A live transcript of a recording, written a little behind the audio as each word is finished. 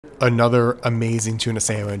Another amazing tuna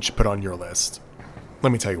sandwich put on your list.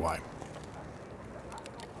 Let me tell you why.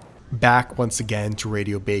 Back once again to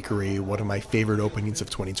Radio Bakery, one of my favorite openings of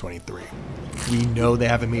 2023. We know they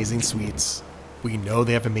have amazing sweets. We know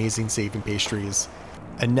they have amazing saving pastries.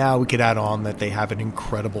 And now we could add on that they have an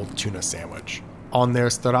incredible tuna sandwich. On their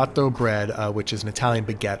Starato bread, which is an Italian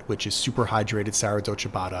baguette, which is super hydrated sourdough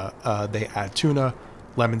ciabatta, they add tuna,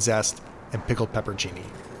 lemon zest, and pickled pepperoncini.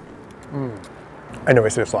 I know I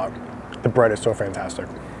say this a lot. The bread is so fantastic.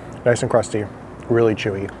 Nice and crusty, really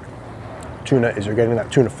chewy. Tuna is, you're getting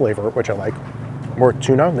that tuna flavor, which I like. More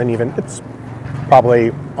tuna than even, it's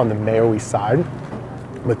probably on the mayo-y side.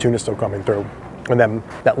 The tuna's still coming through. And then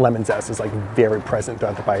that lemon zest is like very present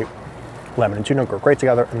throughout the bite. Lemon and tuna go great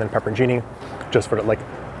together, and then pepperoncini, just for the like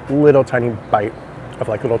little tiny bite of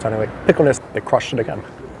like little tiny like pickleness. They crushed it again.